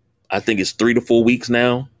 I think it's 3 to 4 weeks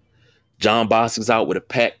now. John Bostic's out with a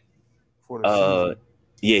pec.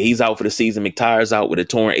 He's out for the season. McTyer's out with a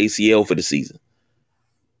torn ACL for the season.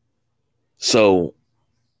 So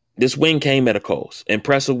this win came at a cost.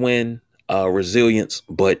 Impressive win, resilience,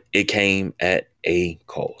 but it came at a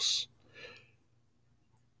cost.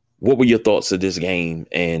 What were your thoughts of this game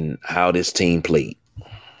and how this team played?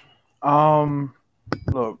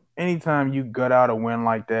 Look, anytime you gut out a win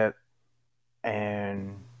like that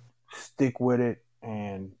and stick with it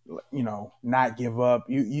and not give up,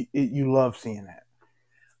 you love seeing that.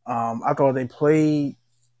 I thought they played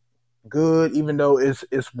good, even though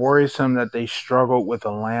it's worrisome that they struggled with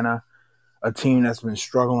Atlanta, a team that's been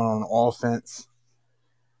struggling on offense,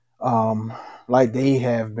 like they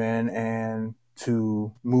have been, and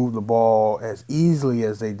to move the ball as easily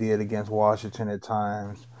as they did against Washington at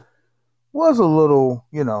times was a little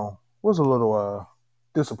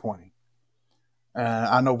disappointing. And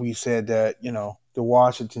I know we said that, the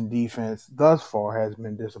Washington defense thus far has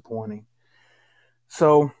been disappointing.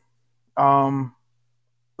 So,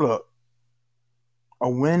 look, a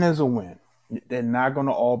win is a win. They're not going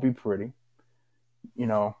to all be pretty.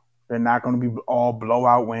 They're not going to be all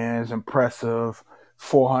blowout wins, impressive,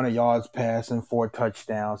 400 yards passing, 4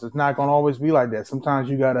 touchdowns. It's not going to always be like that. Sometimes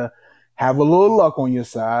you got to have a little luck on your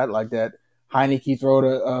side, like that Heineke throw to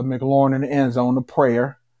McLaurin in the end zone, a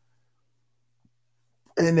prayer,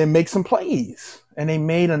 and then make some plays. and they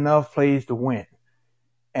made enough plays to win.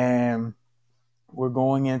 And we're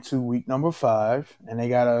going into week number 5, and they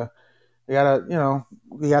got a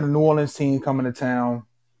New Orleans team coming to town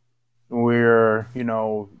where,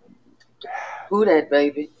 Who that,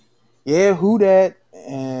 baby? yeah, who that?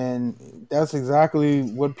 And that's exactly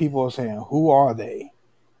what people are saying. Who are they?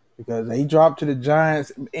 Because they dropped to the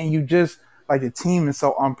Giants, and you just like the team is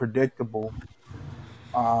so unpredictable.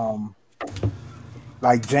 Like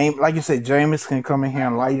you said, Jameis can come in here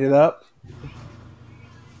and light it up.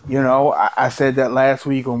 I said that last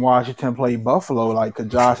week when Washington played Buffalo. Like, could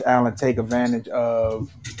Josh Allen take advantage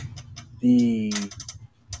of the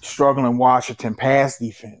struggling Washington pass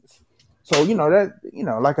defense? So,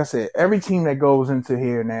 like I said, every team that goes into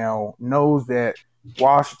here now knows that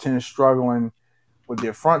Washington is struggling with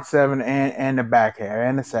their front seven and the back half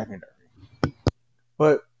and the secondary.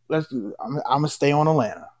 But I'm going to stay on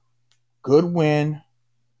Atlanta. Good win.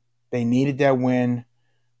 They needed that win.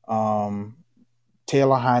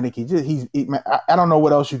 Taylor Heinicke, I don't know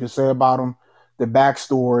what else you can say about him. The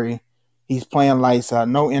backstory, he's playing lights out.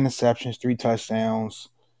 No interceptions, 3 touchdowns.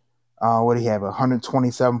 What did he have?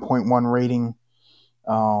 127.1 rating.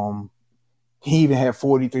 He even had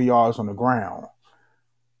 43 yards on the ground.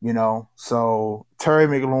 So Terry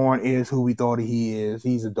McLaurin is who we thought he is.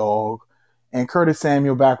 He's a dog. And Curtis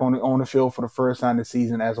Samuel back on the field for the first time this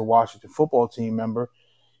season as a Washington football team member.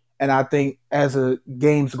 And I think as the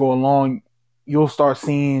games go along, you'll start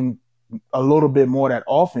seeing a little bit more of that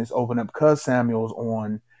offense open up because Samuel's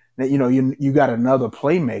on. That you got another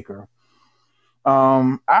playmaker.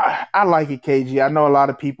 I like it, KG. I know a lot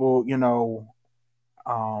of people,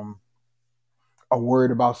 are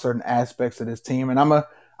worried about certain aspects of this team, and I'm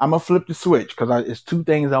gonna flip the switch because it's 2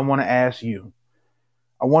 things I want to ask you.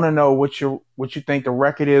 I want to know what you think the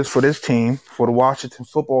record is for this team, for the Washington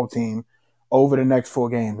football team, over the next 4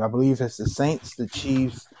 games. I believe it's the Saints, the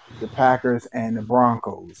Chiefs, the Packers, and the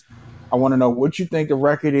Broncos. I want to know what you think the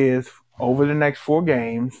record is over the next 4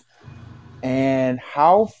 games, and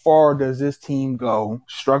how far does this team go,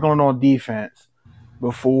 struggling on defense,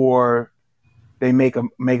 before they make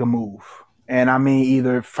a move. And I mean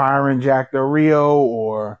either firing Jack Del Rio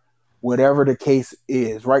or whatever the case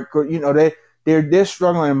is, right? They're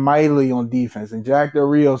struggling mightily on defense, and Jack Del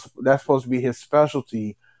Rio, that's supposed to be his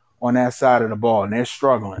specialty on that side of the ball, and they're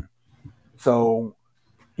struggling. So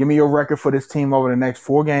give me your record for this team over the next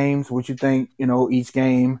 4 games, what you think, each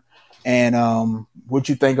game, and what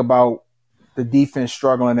you think about the defense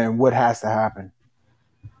struggling and what has to happen.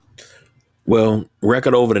 Well,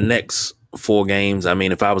 record over the next 4 games. I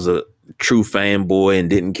mean, if I was a true fanboy and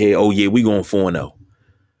didn't care, oh yeah, we going 4-0.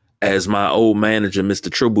 As my old manager,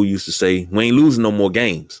 Mr. Tribble, used to say, we ain't losing no more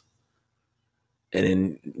games. And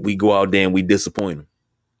then we go out there and we disappoint them.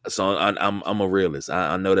 So I'm a realist.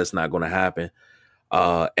 I know that's not going to happen.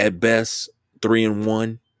 At best,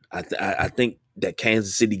 3-1. I think that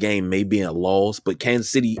Kansas City game may be a loss, but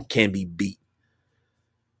Kansas City can be beat,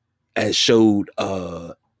 as showed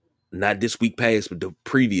not this week past, but the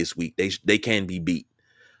previous week. They can be beat.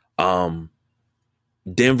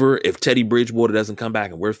 Denver, if Teddy Bridgewater doesn't come back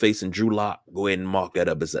and we're facing Drew Lock, go ahead and mark that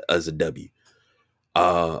up as a W.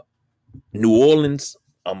 New Orleans,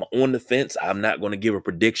 I'm on the fence. I'm not going to give a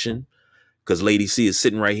prediction because Lady C is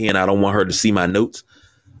sitting right here and I don't want her to see my notes.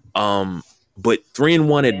 But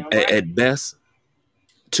 3-1 at best,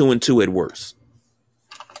 2-2 at worst.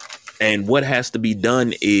 And what has to be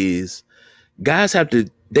done is guys have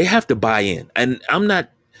to buy in. And I'm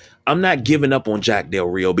not giving up on Jack Del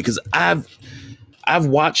Rio because I've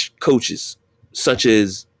watched coaches such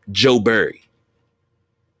as Joe Barry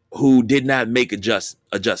who did not make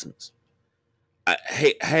adjustments.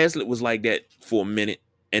 Hazlitt was like that for a minute,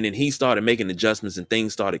 and then he started making adjustments and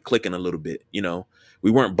things started clicking a little bit.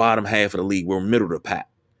 We weren't bottom half of the league. We were middle of the pack.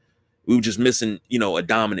 We were just missing, a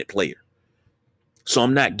dominant player. So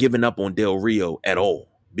I'm not giving up on Del Rio at all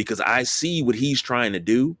because I see what he's trying to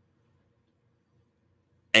do.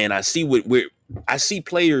 And I see I see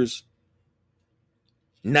players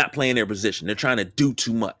not playing their position. They're trying to do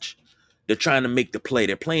too much. They're trying to make the play.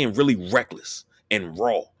 They're playing really reckless and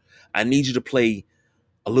raw. I need you to play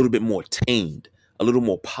a little bit more tamed, a little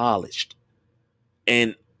more polished.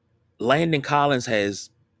 And Landon Collins has,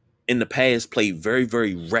 in the past, played very,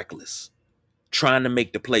 very reckless, trying to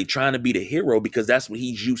make the play, trying to be the hero because that's what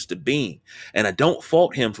he's used to being. And I don't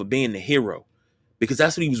fault him for being the hero because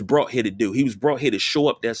that's what he was brought here to do. He was brought here to show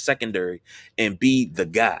up that secondary and be the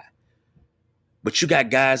guy. But you got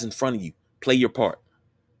guys in front of you. Play your part.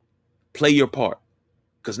 Play your part.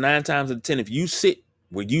 Because 9 times out of 10, if you sit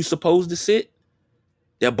where you supposed to sit,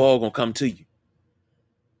 that ball gonna come to you.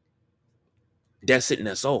 That's it and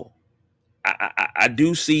that's all. I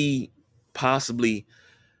do see possibly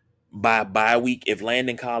by bye week if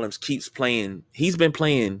Landon Collins keeps playing. He's been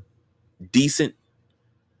playing decent.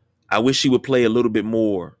 I wish he would play a little bit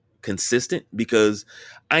more consistent because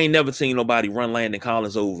I ain't never seen nobody run Landon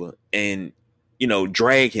Collins over and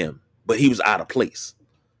drag him, but he was out of place.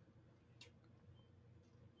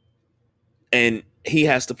 And he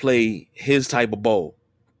has to play his type of ball.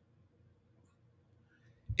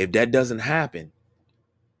 If that doesn't happen,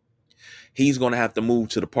 he's going to have to move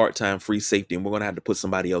to the part-time free safety, and we're going to have to put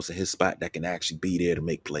somebody else in his spot that can actually be there to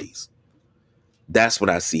make plays. That's what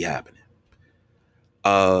I see happening.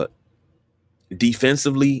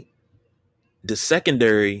 Defensively, the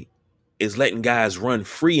secondary is letting guys run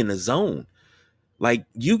free in the zone. Like,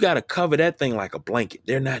 you got to cover that thing like a blanket.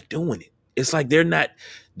 They're not doing it. It's like the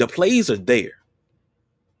plays are there,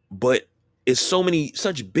 but it's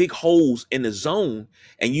such big holes in the zone,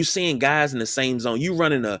 and you seeing guys in the same zone. You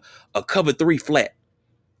running a cover 3 flat.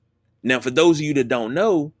 Now, for those of you that don't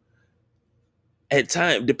know, at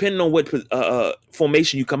time, depending on what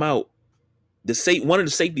formation you come out, one of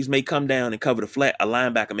the safeties may come down and cover the flat. A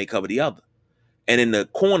linebacker may cover the other, and in the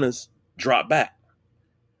corners drop back,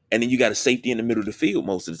 and then you got a safety in the middle of the field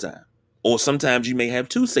most of the time. Or sometimes you may have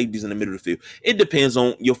 2 safeties in the middle of the field. It depends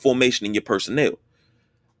on your formation and your personnel.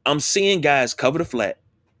 I'm seeing guys cover the flat.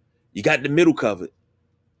 You got the middle covered,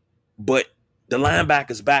 but the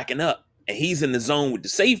linebacker's backing up, and he's in the zone with the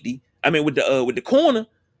safety. I mean, with the corner,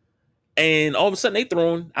 and all of a sudden they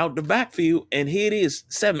throwing out the backfield, and here it is,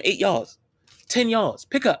 7, 8 yards, 10 yards,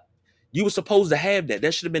 pick up. You were supposed to have that.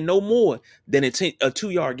 That should have been no more than a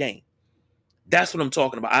 2-yard gain. That's what I'm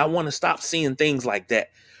talking about. I want to stop seeing things like that.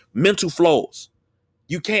 Mental flaws.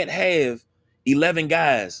 You can't have 11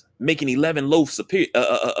 guys making 11 loaves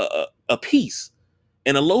a piece.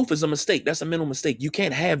 And a loaf is a mistake. That's a mental mistake. You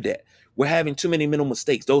can't have that. We're having too many mental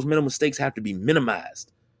mistakes. Those mental mistakes have to be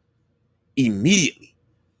minimized immediately.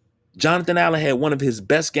 Jonathan Allen had one of his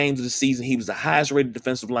best games of the season. He was the highest rated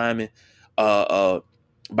defensive lineman by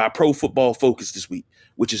Pro Football Focus this week,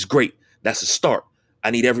 which is great. That's a start.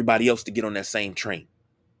 I need everybody else to get on that same train.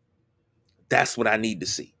 That's what I need to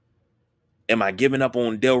see. Am I giving up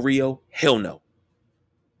on Del Rio? Hell no.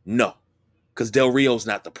 No, because Del Rio's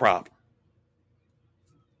not the problem.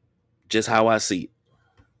 Just how I see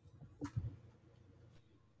it.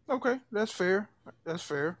 Okay, that's fair. That's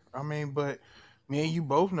fair. I mean, but me and you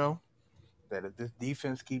both know that if this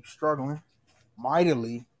defense keeps struggling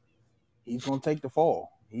mightily, he's going to take the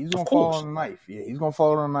fall. He's going to fall on the knife. Yeah, he's going to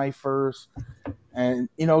fall on the knife first. And,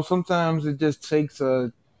 sometimes it just takes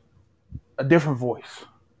a different voice.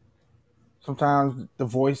 Sometimes the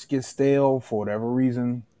voice gets stale for whatever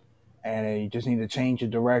reason, and you just need to change your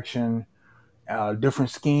direction, different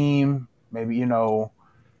scheme. Maybe,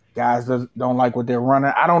 guys don't like what they're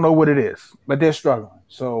running. I don't know what it is, but they're struggling.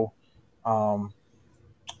 So, what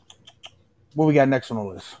we got next on the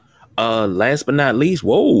list? Last but not least,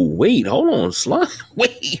 hold on, Slug.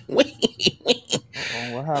 Wait.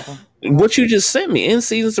 What happened? What you just sent me,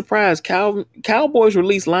 in-season surprise, Cowboys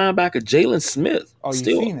released linebacker Jalen Smith. Oh, you've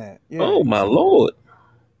seen that? Yeah, oh, my Lord.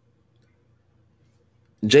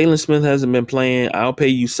 Jalen Smith hasn't been playing. I'll pay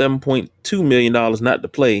you $7.2 million not to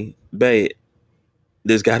play. Bad.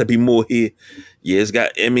 There's got to be more here. Yeah,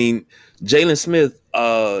 Jalen Smith,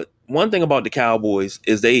 one thing about the Cowboys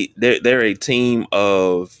is they're a team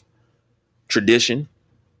of tradition.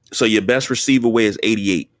 So your best receiver wears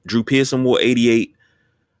 88. Drew Pearson wore 88.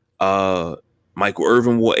 Michael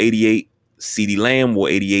Irvin wore 88. CeeDee Lamb wore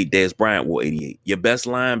 88. Dez Bryant wore 88. Your best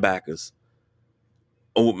linebackers.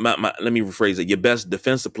 Oh, let me rephrase it. Your best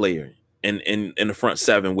defensive player in the front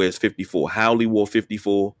 7 wears 54. Howley wore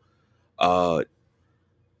 54.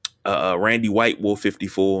 Randy White wore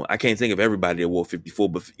 54. I can't think of everybody that wore 54,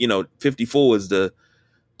 but 54 is the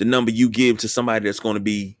number you give to somebody that's going to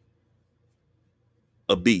be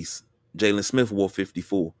a beast. Jalen Smith wore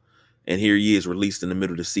 54, and here he is released in the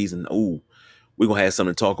middle of the season. Ooh, we're going to have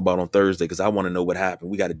something to talk about on Thursday because I want to know what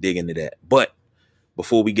happened. We got to dig into that. But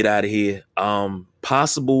before we get out of here,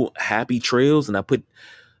 possible happy trails, and I put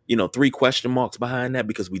 3 question marks behind that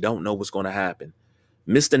because we don't know what's going to happen.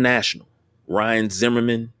 Mr. National, Ryan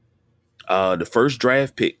Zimmerman, the first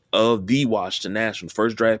draft pick of the Washington Nationals,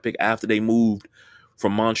 first draft pick after they moved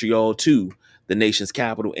from Montreal to the nation's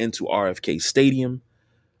capital into RFK Stadium,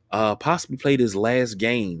 possibly played his last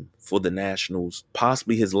game for the Nationals,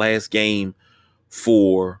 possibly his last game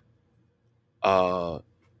for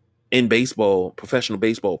in baseball, professional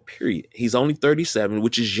baseball, period. He's only 37,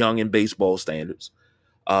 which is young in baseball standards.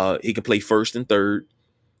 He can play first and third.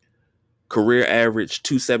 Career average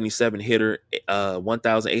 277 hitter,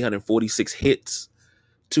 1,846 hits,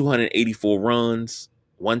 284 runs,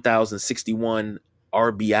 1,061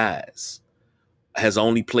 RBIs. Has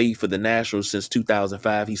only played for the Nationals since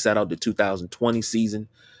 2005. He sat out the 2020 season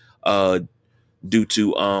due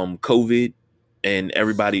to COVID, and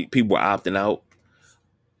people were opting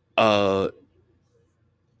out.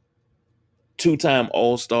 Two-time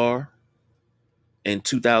All-Star in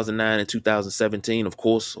 2009 and 2017. Of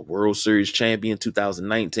course, World Series champion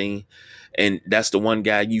 2019. And that's the one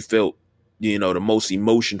guy you felt, the most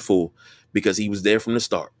emotion for, because he was there from the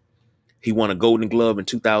start. He won a Golden Glove in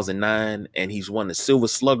 2009, and he's won the Silver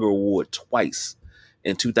Slugger Award twice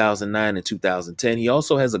in 2009 and 2010. He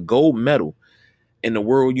also has a gold medal in the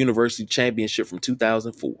World University Championship from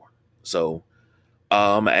 2004. So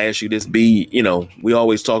I'm going to ask you this, B. We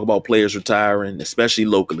always talk about players retiring, especially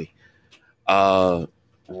locally.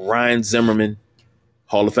 Ryan Zimmerman,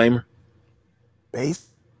 Hall of Famer?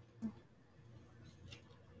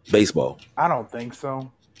 Baseball. I don't think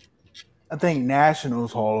so. I think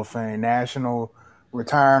Nationals Hall of Fame, National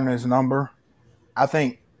retiring his number. I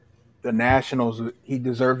think the Nationals, he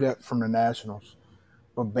deserved that from the Nationals.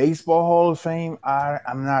 But Baseball Hall of Fame,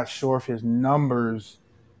 I'm not sure if his numbers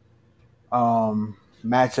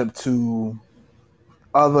match up to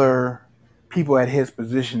other people at his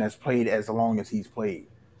position that's played as long as he's played.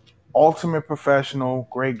 Ultimate professional,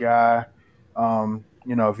 great guy.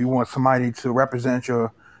 If you want somebody to represent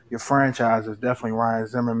your franchise, it's definitely Ryan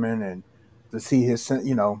Zimmerman. And to see his,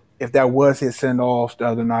 if that was his send-off the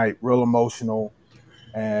other night, real emotional,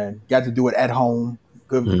 and got to do it at home,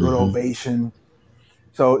 good ovation.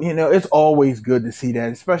 So, it's always good to see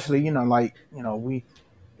that, especially,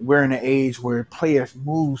 we're in an age where players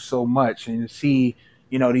move so much, and to see,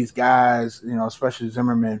 these guys, especially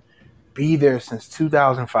Zimmerman, be there since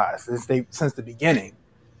 2005, since the beginning,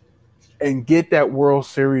 and get that World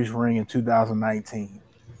Series ring in 2019.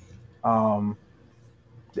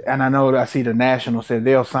 And I know that I see the Nationals said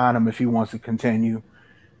they'll sign him if he wants to continue.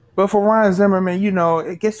 But for Ryan Zimmerman,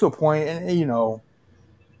 it gets to a point, and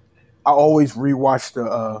I always rewatch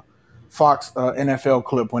the Fox NFL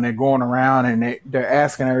clip when they're going around and they're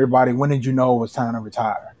asking everybody, when did you know it was time to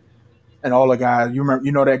retire? And all the guys, you remember,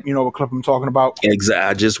 what clip I'm talking about? Exactly.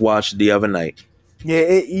 I just watched it the other night. Yeah,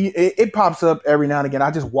 it pops up every now and again.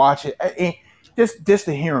 I just watch it, and just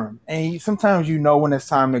to hear him. And sometimes when it's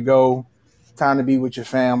time to go, time to be with your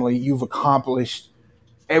family. You've accomplished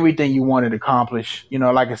everything you wanted to accomplish.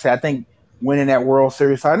 Like I said, I think winning that World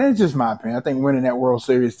Series title, and it's just my opinion, I think winning that World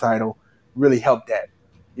Series title really helped that.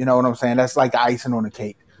 You know what I'm saying? That's like the icing on the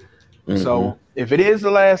cake. Mm-hmm. So if it is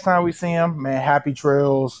the last time we see him, man, happy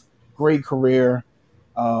trails, great career.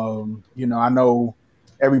 I know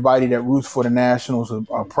everybody that roots for the Nationals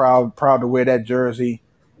are proud to wear that jersey,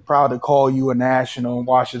 proud to call you a National,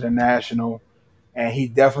 Washington National, and he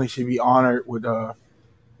definitely should be honored with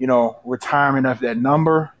retirement of that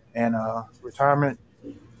number and retirement.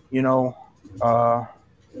 Retire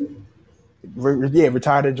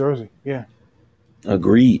that jersey. Yeah.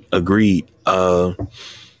 Agreed.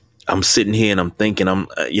 I'm sitting here and I'm thinking,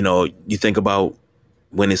 you think about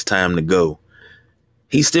when it's time to go.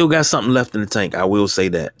 He still got something left in the tank. I will say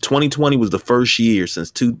that 2020 was the first year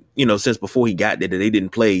since before he got there that they didn't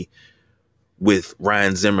play with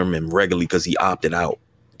Ryan Zimmerman regularly because he opted out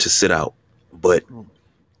to sit out. But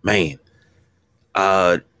man,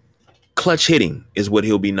 clutch hitting is what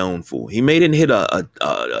he'll be known for. He may didn't hit a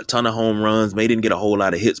ton of home runs, may didn't get a whole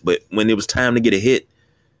lot of hits, but when it was time to get a hit,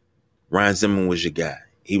 Ryan Zimmerman was your guy.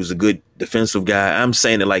 He was a good defensive guy. I'm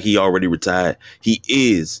saying it like he already retired. He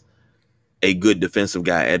is a good defensive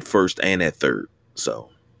guy at first and at third. So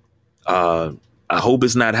I hope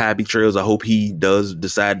it's not happy trails. I hope he does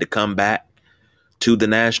decide to come back to the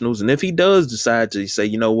Nationals. And if he does decide to say,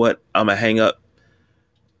 you know what, I'm going to hang up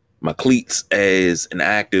my cleats as an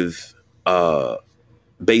active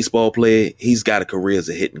baseball player, he's got a career as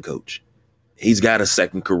a hitting coach. He's got a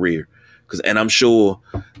second career. And I'm sure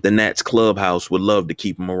the Nats clubhouse would love to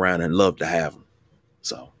keep him around and love to have him.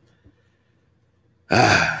 So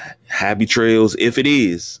happy trails. If it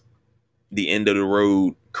is the end of the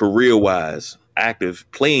road career-wise, active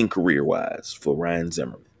playing career-wise for Ryan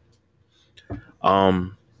Zimmerman.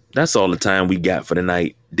 That's all the time we got for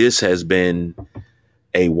tonight. This has been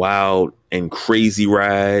a wild and crazy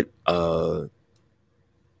ride.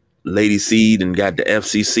 Lady Seed and got the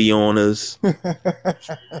FCC on us.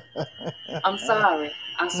 I'm sorry.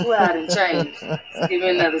 I swear I didn't change. Give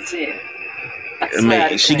me another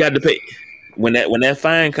 10. She got to pay when that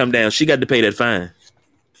fine come down. She got to pay that fine.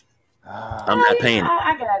 I'm not paying it.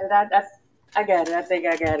 I got it. I got it. I think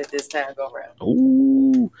I got it this time go around.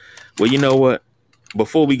 Ooh. Well, you know what?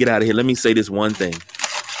 Before we get out of here, let me say this one thing.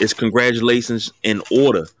 is congratulations in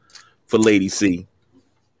order for Lady C,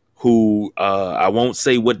 who I won't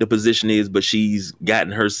say what the position is, but she's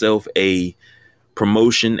gotten herself a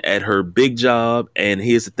promotion at her big job. And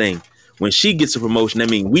here's the thing. When she gets a promotion, that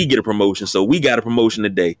means we get a promotion. So we got a promotion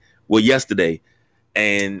today. Well, yesterday.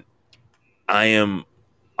 And I am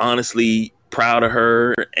honestly proud of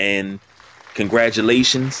her, and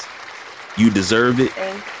congratulations. You deserved it.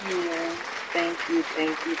 Thank you.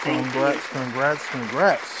 Thank you. Congrats.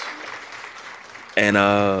 And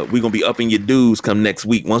we're gonna be upping your dues come next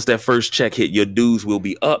week. Once that first check hit, your dues will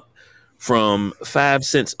be up from 5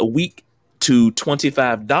 cents a week to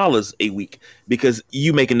 $25 a week, because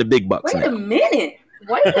you making the big bucks. Wait a minute.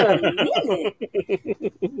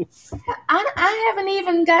 I haven't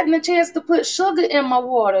even gotten a chance to put sugar in my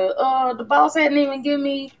water. The boss hadn't even given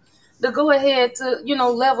me the go ahead to,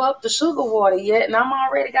 level up the sugar water yet, and I'm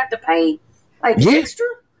already got to pay extra.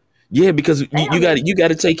 Yeah, because you got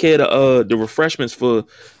to take care of the refreshments for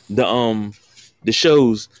the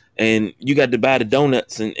shows, and you got to buy the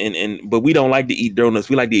donuts, and but we don't like to eat donuts.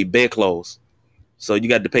 We like to eat bedclothes. So you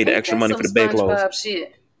got to pay the extra money for the bedclothes.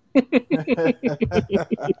 Shit.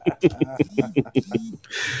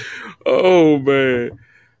 Oh man,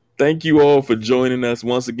 thank you all for joining us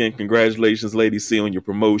once again. Congratulations, Lady C, on your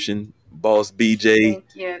promotion. Boss BJ,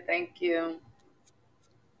 thank you.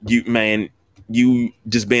 You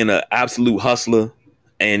just being an absolute hustler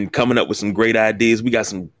and coming up with some great ideas. We got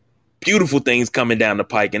some beautiful things coming down the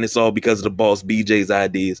pike, and it's all because of the boss BJ's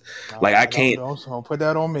ideas. I can't. Don't put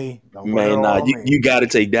that on me. You got to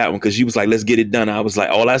take that one, because you was like, let's get it done. I was like,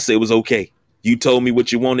 all I said was okay. You told me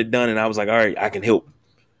what you wanted done, and I was like, all right, I can help.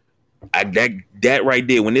 That right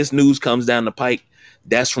there, when this news comes down the pike,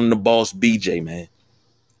 that's from the boss BJ, man.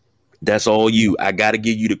 That's all you. I got to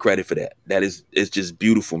give you the credit for that. It's just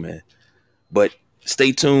beautiful, man. But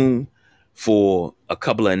stay tuned for a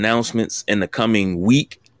couple of announcements in the coming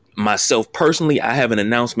week. Myself personally, I have an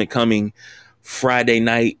announcement coming Friday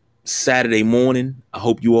night, Saturday morning. I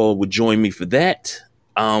hope you all would join me for that.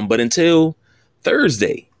 But until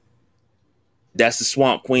Thursday, that's the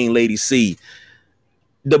Swamp Queen Lady C,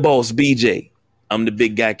 the boss BJ. I'm the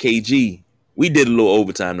big guy KG. We did a little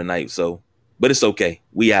overtime tonight, but it's okay.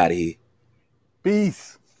 We out of here.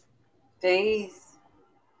 Peace. Peace.